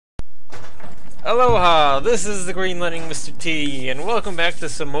Aloha, this is the Green Lightning Mr. T, and welcome back to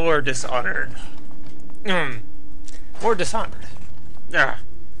some more Dishonored. More Dishonored. Yeah,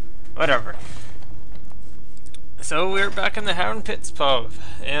 whatever. So we're back in the Hound Pits pub,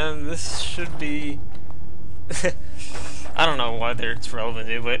 and this should be... I don't know whether it's relevant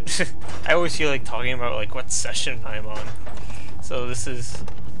to, but I always feel like talking about like what session I'm on. So this is...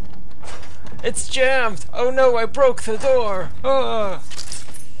 It's jammed! Oh no, I broke the door! Ah!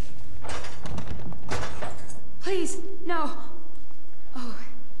 Please, no! Oh,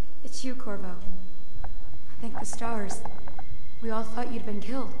 it's you, Corvo. Thank the stars. We all thought you'd been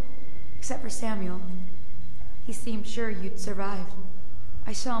killed. Except for Samuel. He seemed sure you'd survived.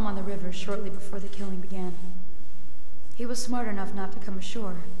 I saw him on the river shortly before the killing began. He was smart enough not to come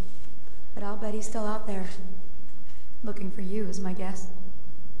ashore. But I'll bet he's still out there. Looking for you is my guess.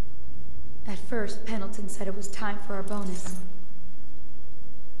 At first, Pendleton said it was time for our bonus.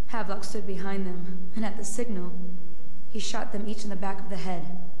 Havelock stood behind them, and at the signal, he shot them each in the back of the head.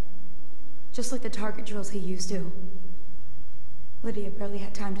 Just like the target drills he used to. Lydia barely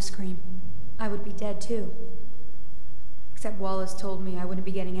had time to scream. I would be dead too. Except Wallace told me I wouldn't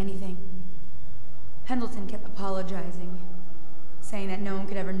be getting anything. Pendleton kept apologizing, saying that no one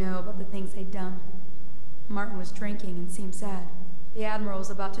could ever know about the things they'd done. Martin was drinking and seemed sad. The Admiral was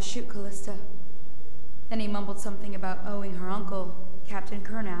about to shoot Callista. Then he mumbled something about owing her uncle, Captain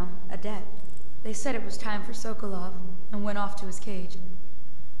Kurnow, a debt. They said it was time for Sokolov, and went off to his cage.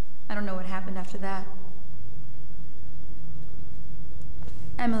 I don't know what happened after that.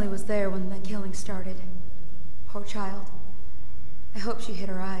 Emily was there when the killing started. Poor child. I hope she hid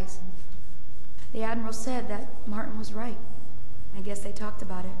her eyes. The Admiral said that Martin was right. I guess they talked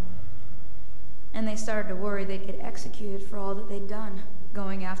about it. And they started to worry they'd get executed for all that they'd done,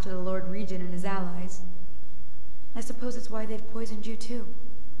 going after the Lord Regent and his allies. I suppose it's why they've poisoned you too.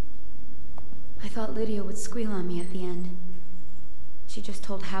 I thought Lydia would squeal on me at the end. She just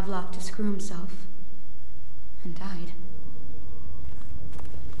told Havelock to screw himself. And died.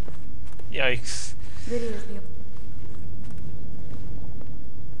 Yikes. Lydia's the...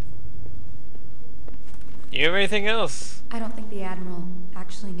 You have anything else? I don't think the Admiral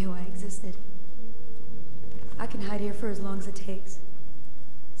actually knew I existed. I can hide here for as long as it takes.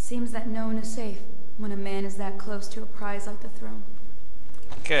 Seems that no one is safe when a man is that close to a prize like the throne.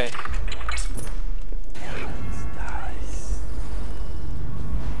 Okay.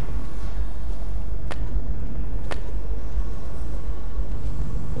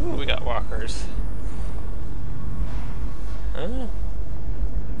 Ooh, we got walkers. Huh?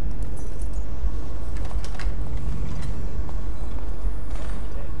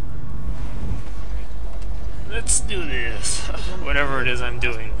 Let's do this. Whatever it is I'm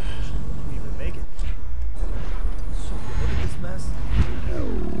doing. We even make it. So, look at this mess.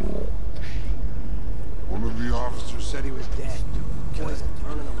 One of the officers Said he was dead. Poison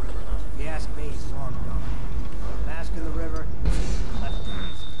thrown in the river. If you ask me, he's long gone. Mask in the river, left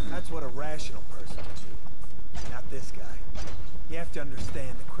hands. That's what a rational person would do. Not this guy. You have to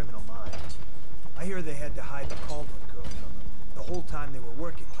understand the criminal mind. I hear they had to hide the Caldwell girl from him the whole time they were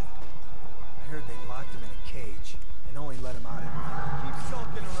working with him. I heard they locked him in a cage and only let him out at night. Keep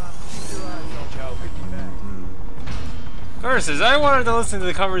sulking around. Keep your eyes on Joe. Pick back. Curses, I wanted to listen to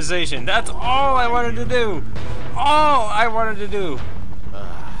the conversation. That's all I wanted to do. All I wanted to do.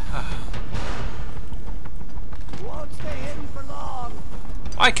 You won't stay hidden for long.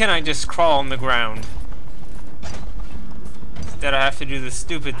 Why can't I just crawl on the ground? Instead I have to do the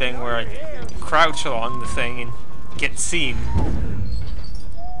stupid thing where I crouch along the thing and get seen.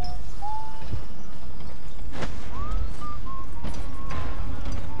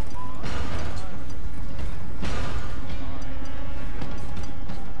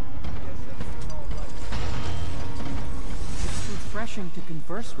 To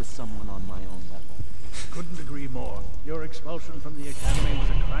converse with someone on my own level. Couldn't agree more. Your expulsion from the Academy was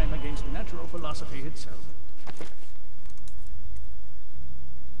a crime against natural philosophy itself.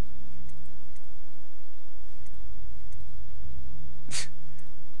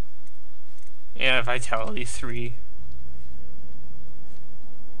 Yeah, Vitality 3.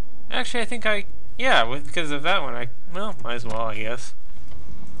 Actually, I think yeah, because of that one, well, might as well, I guess.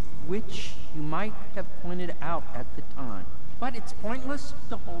 Which you might have pointed out at the time. But it's pointless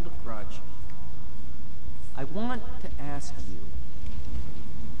to hold a grudge. I want to ask you...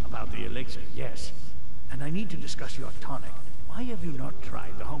 About the elixir, yes. And I need to discuss your tonic. Why have you not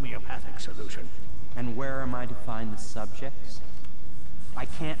tried the homeopathic solution? And where am I to find the subjects? I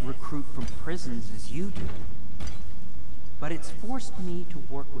can't recruit from prisons as you do. But it's forced me to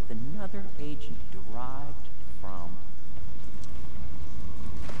work with another agent derived from...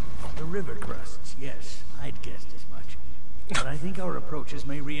 The river crusts, yes, I'd guessed as much. But I think our approaches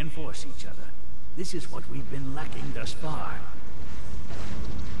may reinforce each other. This is what we've been lacking thus far.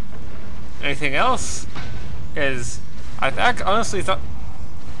 Anything else? Because I honestly thought...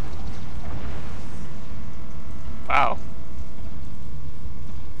 Wow.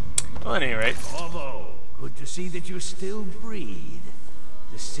 Well, at any rate. Bravo! Good to see that you still breathe.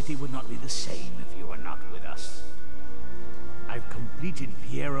 The city would not be the same if you were not with us. I've completed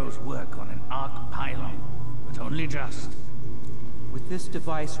Piero's work on an arc pylon, but only just. With this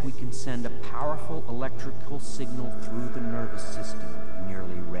device, we can send a powerful electrical signal through the nervous system,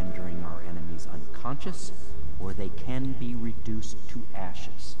 merely rendering our enemies unconscious, or they can be reduced to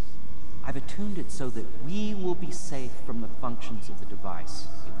ashes. I've attuned it so that we will be safe from the functions of the device.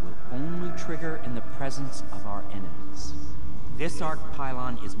 It will only trigger in the presence of our enemies. This arc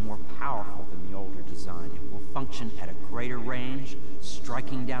pylon is more powerful than the older design. It will function at a greater range,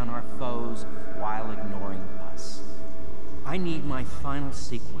 striking down our foes while ignoring us. I need my final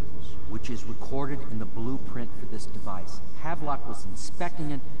sequence, which is recorded in the blueprint for this device. Havelock was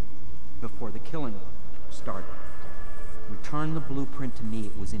inspecting it before the killing started. Return the blueprint to me.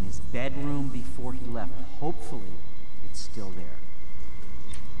 It was in his bedroom before he left. Hopefully, it's still there.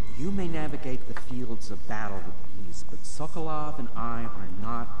 You may navigate the fields of battle with ease, but Sokolov and I are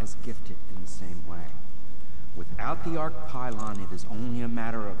not as gifted in the same way. Without the arc pylon, it is only a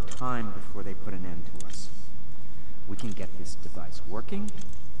matter of time before they put an end to us. We can get this device working,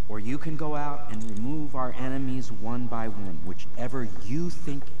 or you can go out and remove our enemies one by one, whichever you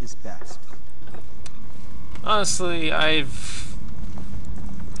think is best. Honestly, I've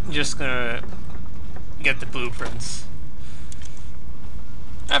just gonna get the blueprints.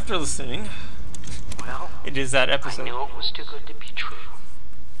 After listening, well, it is that episode. I knew it was too good to be true.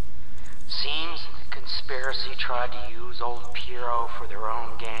 Seems the conspiracy tried to use old Piero for their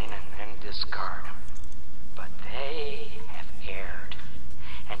own gain and then discard him. But they have erred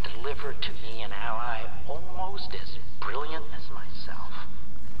and delivered to me an ally almost as brilliant as myself.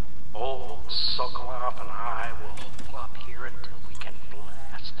 Old Sokolov and I will hold up here until we can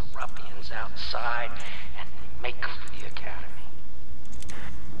blast the ruffians outside and make for the academy.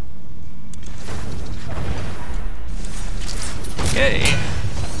 Okay.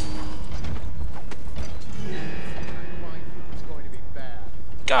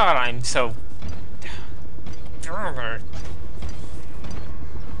 God, I'm so...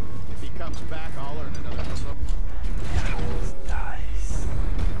 If he comes back, I'll earn another promotion. Nice.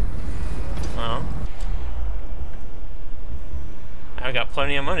 Well, I got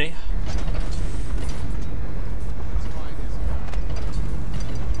plenty of money.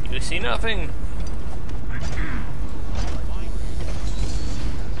 You see nothing.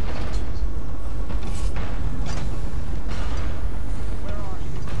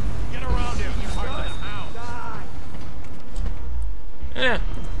 Yeah.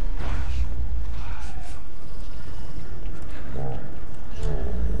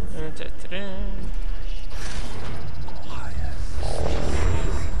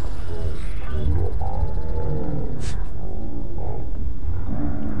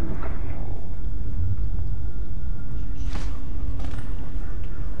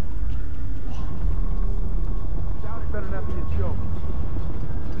 Better not be a joke.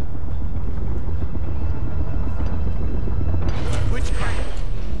 Which kind?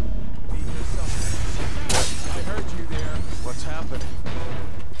 I heard you there. What's happening?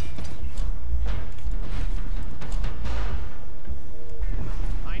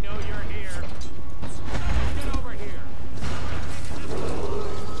 I know you're here. Get over here.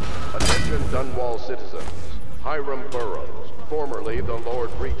 Attention Dunwall citizens. Hiram Burroughs, formerly the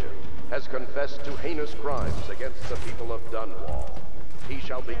Lord Regent, has confessed to heinous crimes against the people of Dunwall. He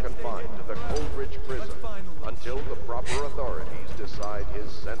shall be confined to the Coldridge prison until the proper authorities decide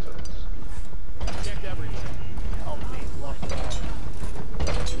his sentence. Checked everywhere. Help me look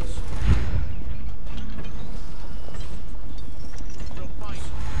We'll find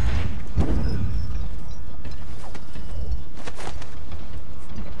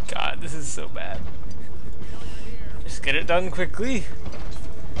God, this is so bad. Just get it done quickly.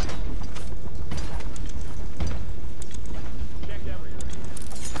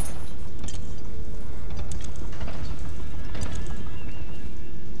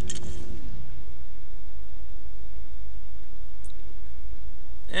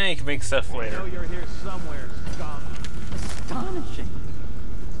 And you can make stuff I later. know you're here somewhere, scum. Astonishing.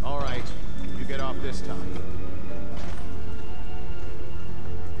 All right, you get off this time.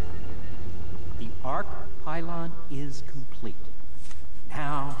 The arc pylon is complete.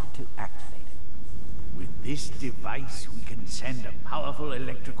 Now to activate it. With this device, we can send a powerful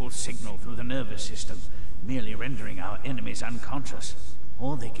electrical signal through the nervous system, merely rendering our enemies unconscious,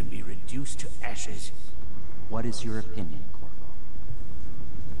 or they can be reduced to ashes. What is your opinion, Corvo?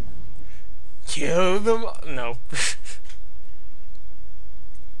 Kill them. No.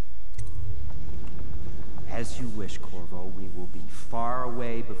 As you wish, Corvo. We will be far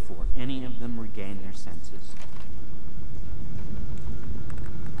away before any of them regain their senses.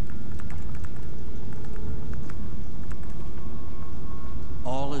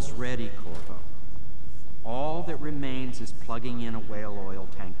 All is ready, Corvo. All that remains is plugging in a whale oil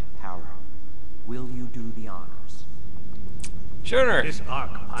tank to power it. Will you do the honors? Sure. This arc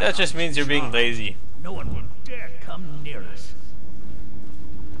That just means you're being lazy. No one will dare come near us.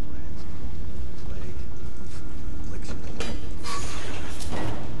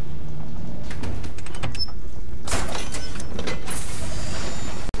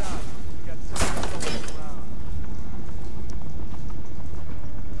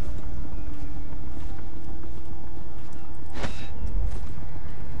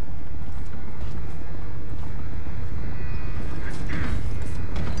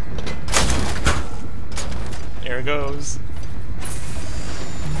 There it goes.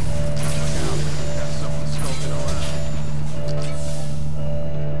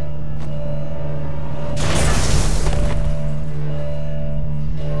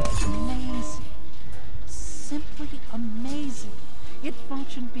 Amazing. Simply amazing. It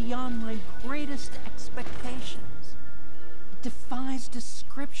functioned beyond my greatest expectations. It defies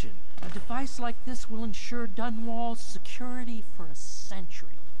description. A device like this will ensure Dunwall's security for a century.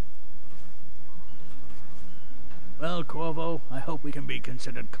 Well, Corvo, I hope we can be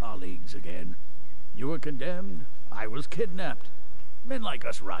considered colleagues again. You were condemned, I was kidnapped. Men like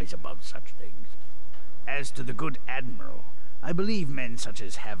us rise above such things. As to the good Admiral, I believe men such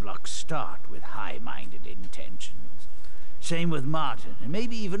as Havelock start with high-minded intentions. Same with Martin, and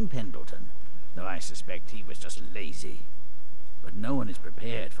maybe even Pendleton, though I suspect he was just lazy. But no one is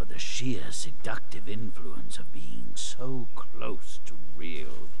prepared for the sheer seductive influence of being so close to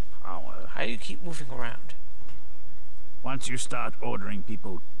real power. How do you keep moving around? Once you start ordering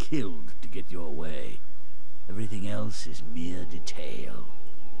people killed to get your way, everything else is mere detail.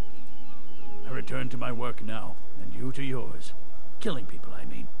 I return to my work now, and you to yours. Killing people, I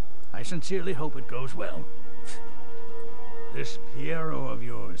mean. I sincerely hope it goes well. This Piero of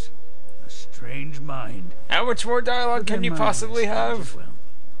yours, a strange mind. How much more dialogue can you possibly have? Well,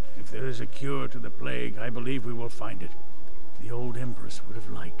 if there is a cure to the plague, I believe we will find it. The old Empress would have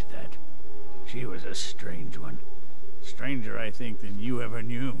liked that. She was a strange one. Stranger, I think, than you ever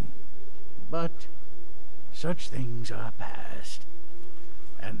knew. But such things are past.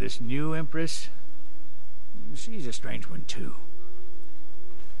 And this new Empress, she's a strange one too.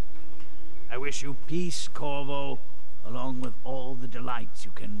 I wish you peace, Corvo, along with all the delights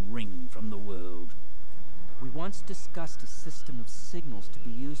you can wring from the world. We once discussed a system of signals to be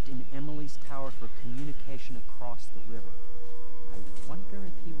used in Emily's tower for communication across the river. I wonder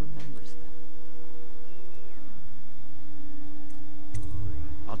if he remembers that.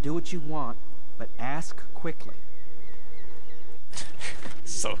 I'll do what you want, but ask quickly.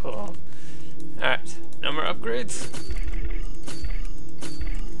 So cool. Alright, no more upgrades.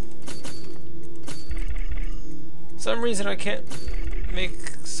 For some reason I can't make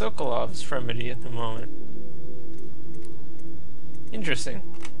Sokolov's remedy at the moment. Interesting.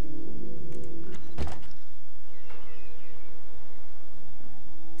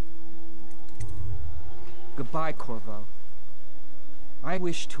 Goodbye, Corvo. I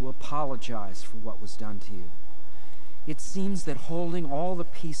wish to apologize for what was done to you. It seems that holding all the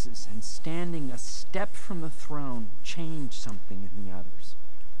pieces and standing a step from the throne changed something in the others.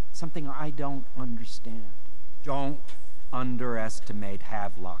 Something I don't understand. Don't underestimate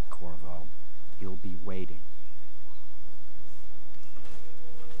Havelock, Corvo. He'll be waiting.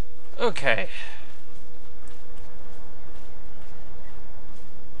 Okay.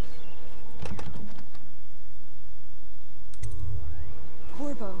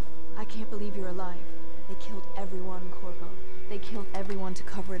 Corvo, I can't believe you're alive. They killed everyone, Corvo. They killed everyone to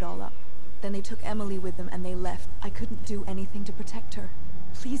cover it all up. Then they took Emily with them and they left. I couldn't do anything to protect her.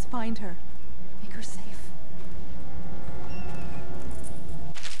 Please find her. Make her safe.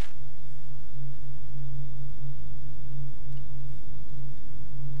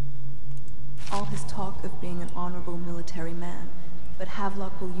 All his talk of being an honorable military man, but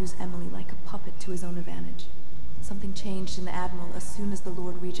Havelock will use Emily like a puppet to his own advantage. Something changed in the Admiral as soon as the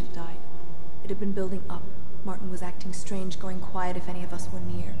Lord Regent died. It had been building up. Martin was acting strange, going quiet if any of us were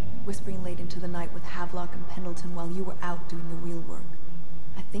near, whispering late into the night with Havelock and Pendleton while you were out doing the real work.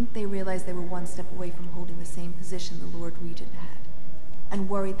 I I think they realized they were one step away from holding the same position the Lord Regent had, and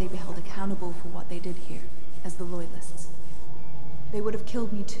worried they'd be held accountable for what they did here, as the Loyalists. They would have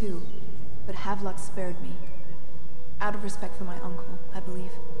killed me too, but Havelock spared me. Out of respect for my uncle, I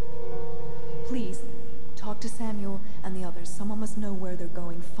believe. Please, talk to Samuel and the others. Someone must know where they're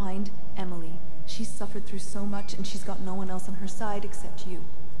going. Find Emily. She's suffered through so much, and she's got no one else on her side except you.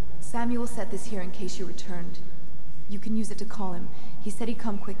 Samuel set this here in case you returned. You can use it to call him. He said he'd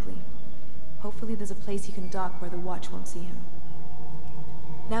come quickly. Hopefully there's a place he can dock where the Watch won't see him.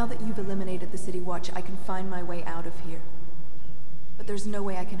 Now that you've eliminated the City Watch, I can find my way out of here. But there's no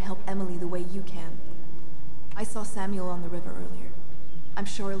way I can help Emily the way you can. I saw Samuel on the river earlier. I'm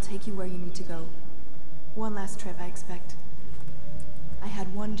sure he'll take you where you need to go. One last trip, I expect. I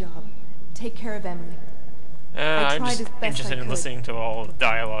had one job. Take care of Emily. I'm just interested in listening to all the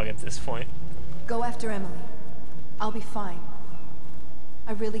dialogue at this point. Go after Emily. I'll be fine.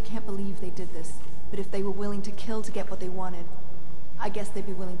 I really can't believe they did this, but if they were willing to kill to get what they wanted, I guess they'd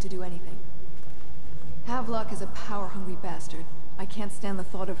be willing to do anything. Havelock is a power-hungry bastard. I can't stand the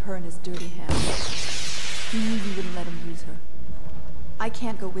thought of her in his dirty hands. He knew you wouldn't let him use her. I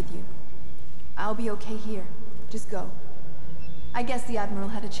can't go with you. I'll be okay here. Just go. I guess the Admiral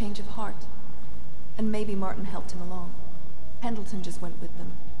had a change of heart. And maybe Martin helped him along. Pendleton just went with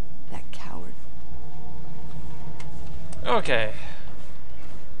them. That coward. Okay.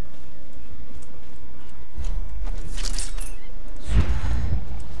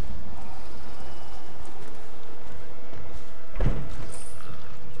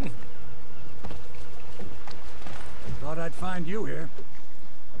 Thought I'd find you here.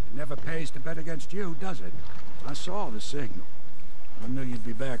 It never pays to bet against you, does it? I saw the signal. I knew you'd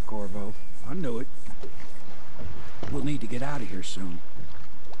be back, Corvo. I knew it. We'll need to get out of here soon.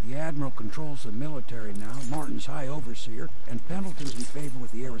 The Admiral controls the military now, Martin's High Overseer, and Pendleton's in favor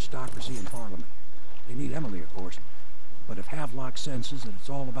with the aristocracy in Parliament. They need Emily, of course. But if Havelock senses that it's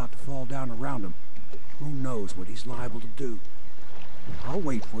all about to fall down around him, who knows what he's liable to do. I'll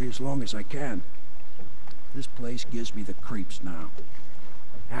wait for you as long as I can. This place gives me the creeps now.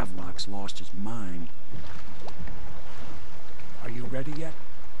 Havelock's lost his mind. Are you ready yet?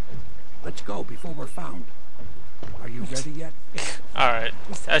 Let's go before we're found. Are you ready yet? Alright,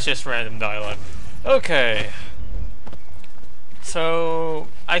 that's just random dialogue. Okay. So,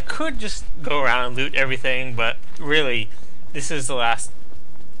 I could just go around and loot everything, but really, this is the last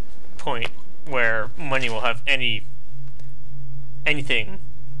point where money will have anything.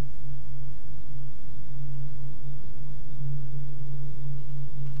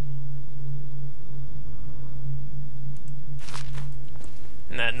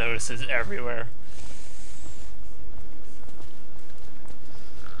 And that notice is everywhere.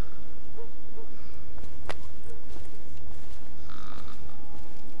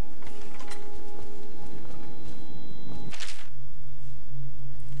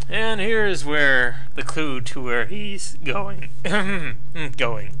 And here's where the clue to where he's going.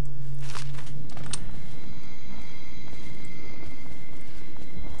 going.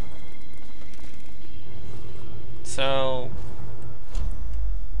 So,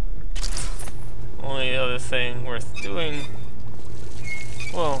 only other thing worth doing,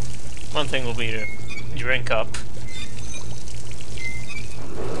 well, one thing will be to drink up.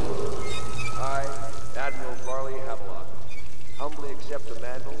 I, Admiral Farley Havelock, humbly accept the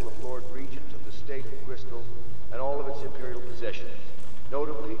mantle of Lord Regent of the State of Bristol and all of its imperial possessions,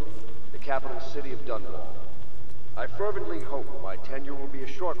 notably the capital city of Dunwall. I fervently hope my tenure will be a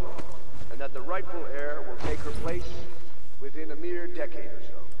short one, and that the rightful heir will take her place within a mere decade or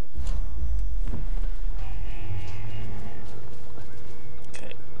so.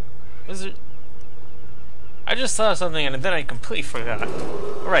 Okay. Was it? I just saw something and then I completely forgot.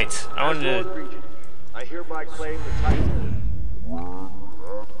 Right, I wanted to... Lord Regent, I hereby claim the title.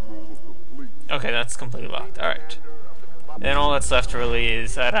 Okay, that's completely locked. Alright. And all that's left really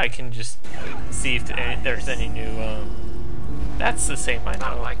is that I can just see if there's any new, That's the same I know.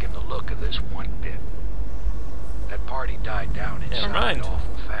 Not liking the look of this one bit. That party died down inside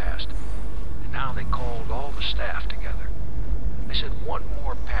awful fast. And now they called all the staff together. They said one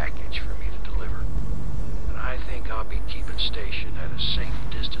more package for me to deliver. And I think I'll be keeping station at a safe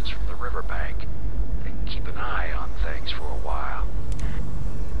distance from the riverbank and keep an eye on things for a while.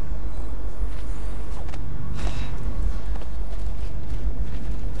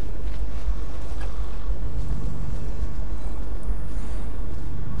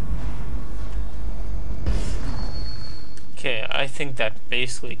 Okay, I think that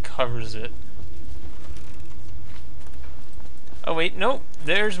basically covers it. Oh wait, nope,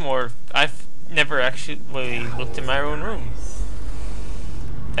 there's more. I've never actually looked in my own room.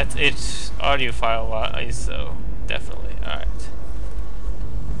 That's its audio file wise, so definitely. Alright.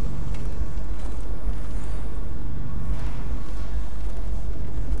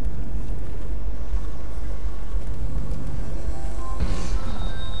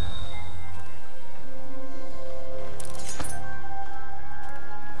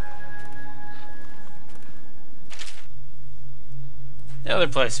 The other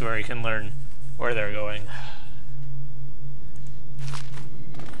place where you can learn where they're going.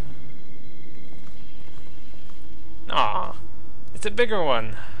 Aw, it's a bigger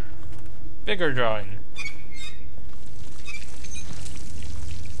one. Bigger drawing.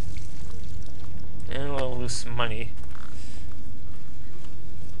 And a little loose money.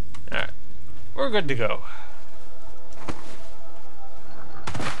 Alright, we're good to go.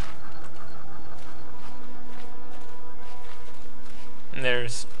 And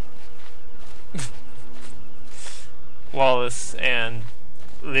there's Wallace and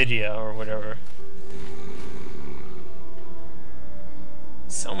Lydia or whatever.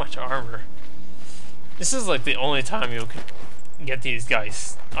 So much armor. This is like the only time you can get these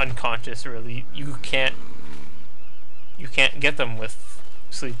guys unconscious, really. You can't get them with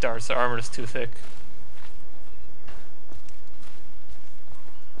sleep darts. The armor is too thick.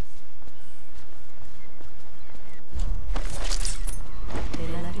 They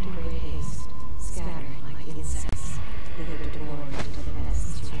left in great haste, scattering like insects, hither devoured into the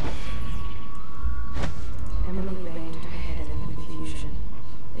nests to Emily banged her head in the confusion.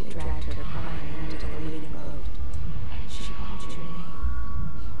 They dragged her crying into the waiting boat. She called your name.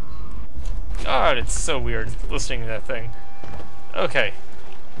 God, it's so weird listening to that thing. Okay.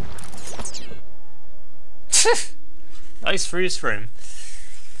 Nice freeze frame.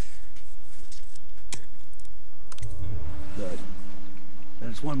 Good. Then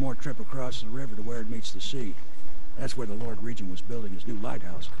it's one more trip across the river to where it meets the sea. That's where the Lord Regent was building his new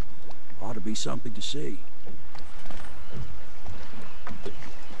lighthouse. Ought to be something to see.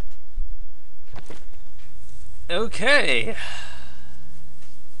 Okay.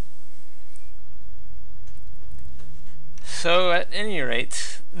 So, at any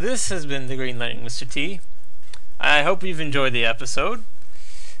rate, this has been The Green Lightning, Mr. T. I hope you've enjoyed the episode.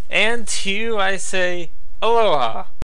 And to you, I say, aloha!